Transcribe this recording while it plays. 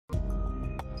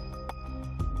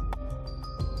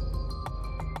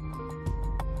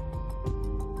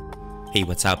Hey,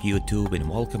 what's up YouTube, and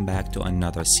welcome back to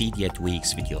another Cydia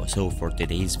tweaks video. So for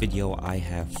today's video I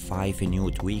have 5 new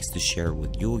tweaks to share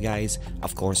with you guys.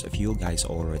 Of course, if you guys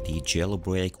already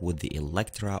jailbreak with the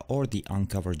Electra or the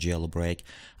Uncover jailbreak,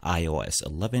 iOS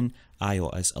 11,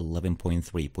 iOS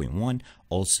 11.3.1,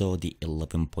 also the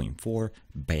 11.4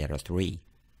 beta 3.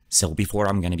 So before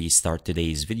I'm gonna start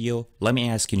today's video, let me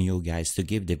ask you guys to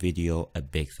give the video a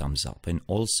big thumbs up, and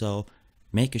also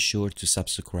make sure to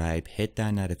subscribe, hit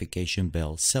that notification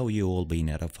bell so you will be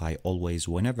notified always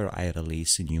whenever I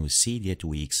release new Cydia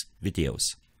tweaks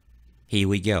videos. Here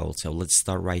we go. So let's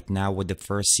start right now with the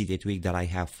first Cydia tweak that I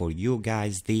have for you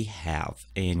guys, the Hive.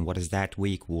 And what is that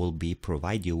tweak will be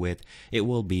provide you with? It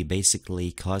will be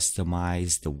basically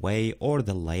customize the way or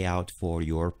the layout for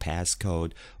your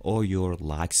passcode or your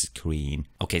lock screen.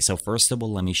 Okay, so first of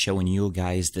all, let me show you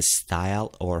guys the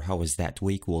style or how is that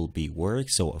tweak will be work.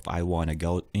 So if I want to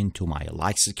go into my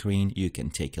lock screen, you can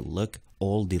take a look.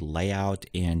 All the layout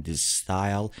and the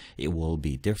style, it will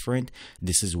be different.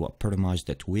 This is what pretty much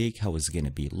the tweak how it's gonna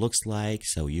be looks like,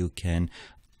 so you can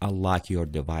unlock your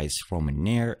device from in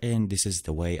there, and this is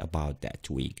the way about that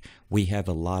tweak. We have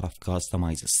a lot of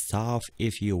customized stuff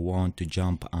if you want to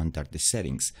jump under the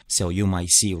settings. So you might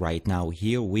see right now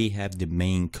here we have the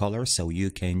main color, so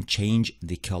you can change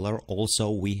the color.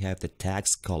 Also we have the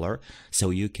text color,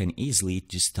 so you can easily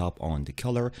just tap on the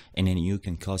color and then you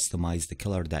can customize the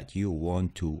color that you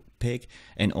want to pick.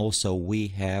 And also we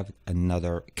have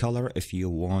another color if you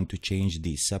want to change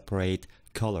the separate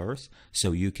colors,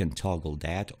 so you can toggle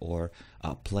that or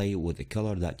play with the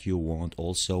color that you want.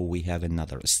 Also we have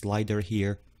another slider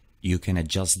here, you can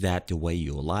adjust that the way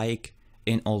you like.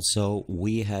 And also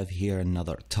we have here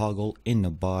another toggle in the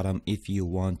bottom if you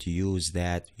want to use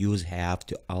that, use Hive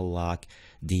to unlock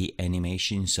the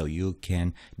animation, so you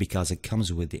can, because it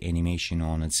comes with the animation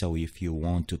on it, so if you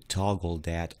want to toggle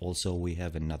that. Also we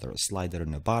have another slider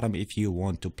in the bottom if you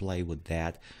want to play with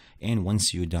that. And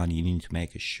once you're done, you need to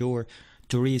make sure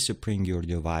to respring your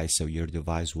device, so your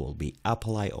device will be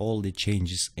apply all the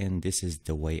changes. And this is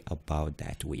the way about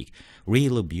that tweak.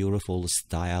 Really beautiful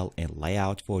style and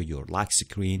layout for your lock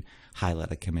screen. Highly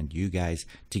recommend you guys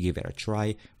to give it a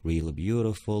try. Really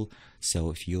beautiful.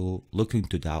 So if you're looking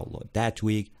to download that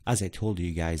tweak, as I told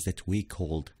you guys, the tweak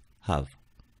called Hive.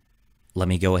 Let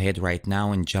me go ahead right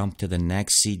now and jump to the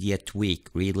next Cydia tweak.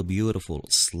 Really beautiful,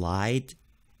 Slyd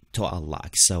to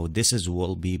unlock. So this is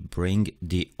will be bring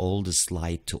the old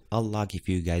Slyd to unlock. If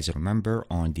you guys remember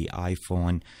on the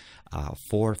iPhone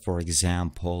 4 for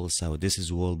example, so this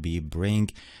is will be bring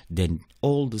the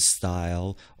old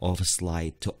style of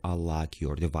Slyd to unlock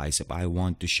your device. If I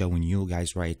want to show you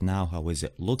guys right now how is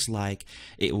it looks like,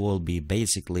 it will be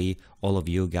basically all of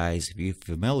you guys, if you're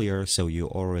familiar, so you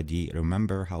already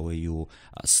remember how you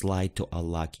slide to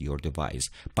unlock your device.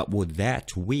 But with that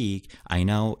tweak, I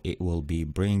know it will be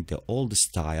bring the old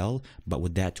style, but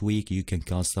with that tweak you can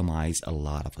customize a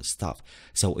lot of stuff.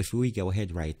 So if we go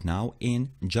ahead right now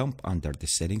and jump under the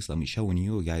settings, let me show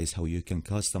you guys how you can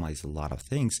customize a lot of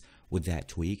things with that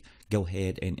tweak. Go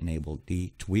ahead and enable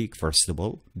the tweak first of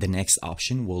all. The next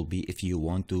option will be if you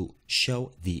want to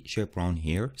show the chaperone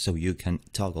here, so you can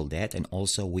toggle that. And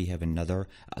also we have another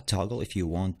toggle if you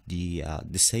want the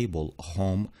disable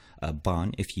home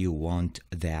button if you want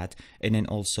that. And then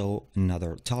also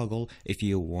another toggle if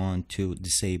you want to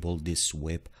disable this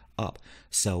swipe up.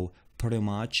 So pretty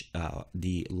much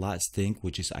the last thing,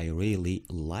 which is I really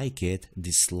like it,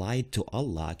 the Slyd to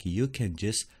unlock, you can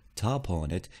just tap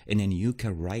on it and then you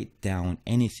can write down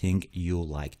anything you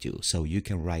like to. So you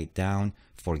can write down,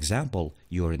 for example,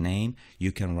 your name,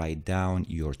 you can write down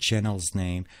your channel's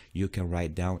name, you can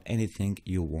write down anything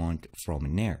you want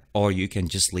from there, or you can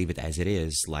just leave it as it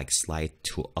is, like Slyd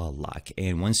to unlock.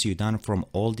 And once you're done from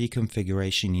all the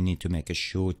configuration, you need to make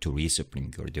sure to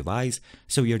respring your device,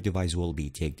 so your device will be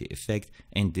take the effect.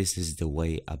 And this is the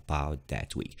way about that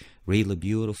tweak. Really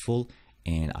beautiful,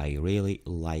 and I really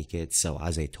like it. So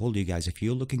as I told you guys, if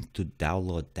you're looking to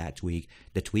download that tweak,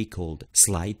 the tweak called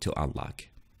Slyd to unlock.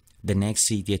 The next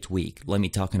Cydia tweak, let me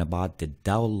talking about the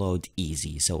download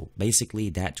easy. So basically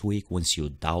that tweak, once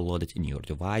you download it in your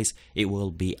device, it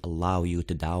will be allow you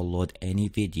to download any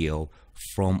video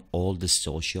from all the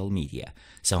social media.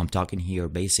 So I'm talking here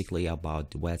basically about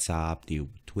the WhatsApp, the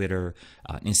Twitter,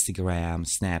 Instagram,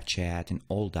 Snapchat, and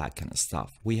all that kind of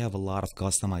stuff. We have a lot of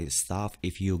customized stuff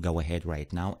if you go ahead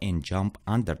right now and jump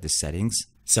under the settings.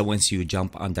 So once you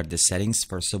jump under the settings,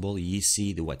 first of all, you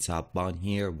see the WhatsApp button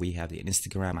here. We have the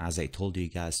Instagram, as I told you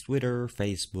guys, Twitter,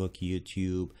 Facebook,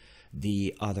 YouTube,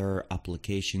 the other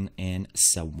application and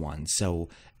so on. So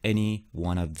any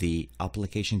one of the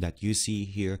application that you see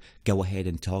here, go ahead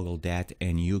and toggle that,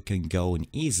 and you can go and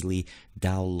easily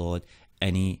download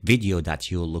any video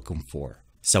that you're looking for.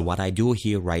 So what I do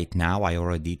here right now, I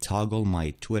already toggle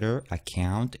my Twitter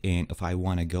account, and if I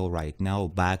want to go right now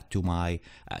back to my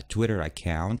Twitter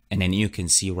account, and then you can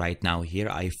see right now here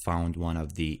I found one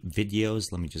of the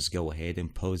videos. Let me just go ahead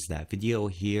and post that video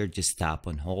here. Just tap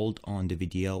and hold on the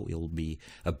video. It will be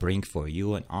a bring for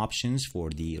you and options for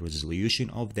the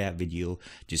resolution of that video.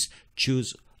 Just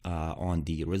choose on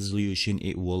the resolution.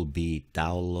 It will be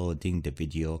downloading the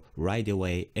video right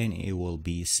away, and it will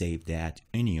be saved that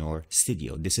in your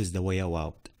studio. This is the way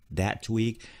about that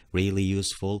tweak. Really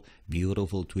useful,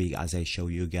 beautiful tweak as I show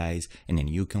you guys, and then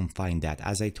you can find that,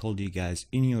 as I told you guys,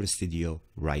 in your studio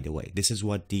right away. This is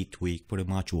what the tweak pretty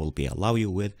much will be allow you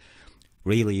with.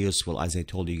 Really useful, as I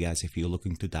told you guys, if you're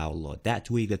looking to download that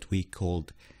tweak, the tweak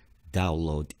called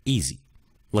Download Easy.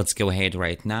 Let's go ahead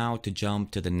right now to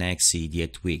jump to the next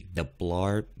Cydia tweak, the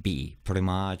Blurbe. Pretty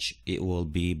much it will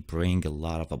be bring a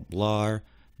lot of a blur,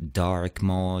 dark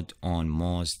mode on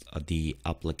most of the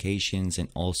applications, and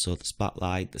also the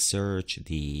spotlight, the search,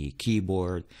 the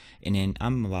keyboard. And then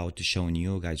I'm about to show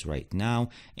you guys right now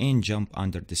and jump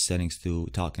under the settings to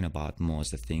talking about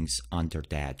most of the things under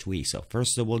that tweak. So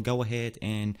first of all, go ahead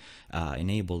and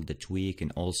enable the tweak,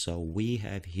 and also we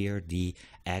have here the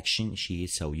action sheet,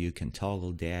 so you can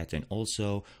toggle that, and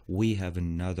also we have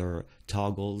another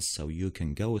toggles, so you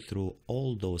can go through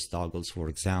all those toggles. For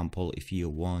example, if you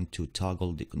want to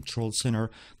toggle the control center,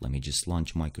 let me just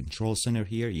launch my control center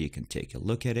here. You can take a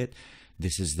look at it.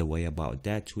 This is the way about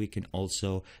that tweak. And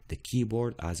also the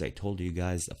keyboard, as I told you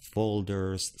guys, the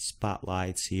folders, the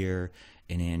spotlights here,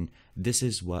 and then this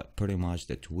is what pretty much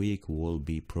the tweak will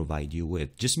be provide you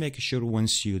with. Just make sure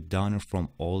once you're done from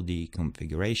all the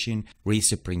configuration,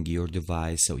 respring your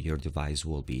device, so your device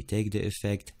will be take the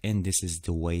effect. And this is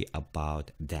the way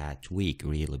about that tweak.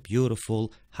 Really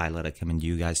beautiful. Highly recommend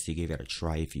you guys to give it a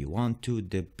try if you want to,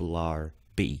 the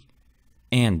Blurbe.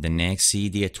 And the next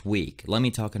Cydia tweak, let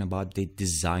me talking about the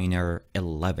Designer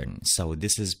 11. So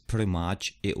this is pretty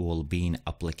much, it will be an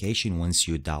application. Once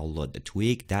you download the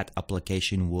tweak, that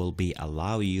application will be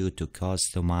allow you to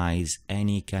customize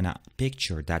any kind of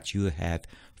picture that you have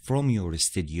from your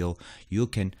studio. You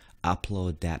can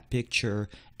upload that picture,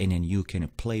 and then you can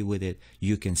play with it.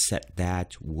 You can set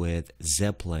that with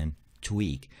Zeppelin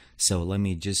tweak. So let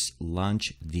me just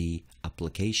launch the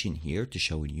application here to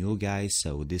show you guys.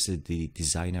 So this is the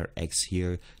Designer X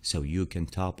here, so you can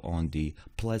tap on the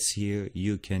plus here.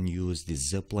 You can use the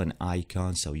Zeppelin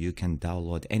icon, so you can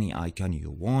download any icon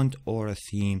you want or a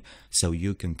theme, so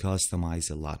you can customize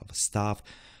a lot of stuff.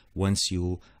 Once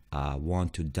you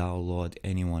want to download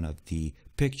any one of the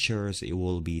pictures, it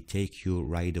will be take you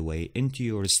right away into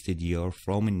your studio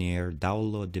from there.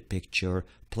 Download the picture,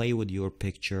 play with your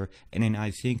picture, and then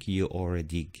I think you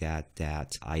already got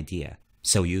that idea.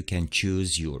 So you can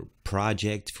choose your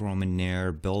project from in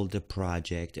there, build a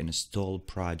project, install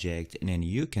project, and then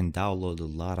you can download a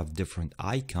lot of different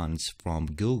icons from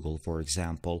Google, for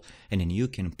example, and then you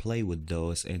can play with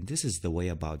those. And this is the way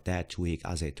about that tweak.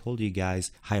 As I told you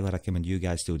guys, highly recommend you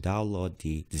guys to download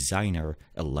the Designer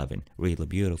 11. Really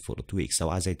beautiful tweak.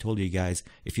 So as I told you guys,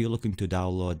 if you're looking to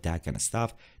download that kind of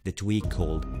stuff, the tweak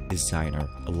called Designer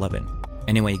 11.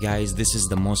 Anyway guys, this is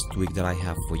the most tweak that I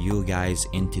have for you guys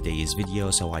in today's video.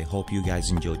 So I hope you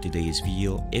guys enjoyed today's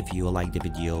video. If you like the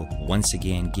video, once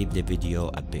again give the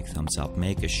video a big thumbs up.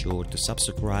 Make sure to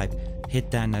subscribe, hit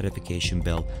that notification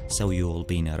bell, so you will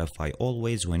be notified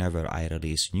always whenever I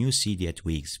release new Cydia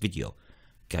tweaks video.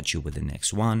 Catch you with the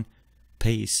next one.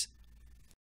 Peace.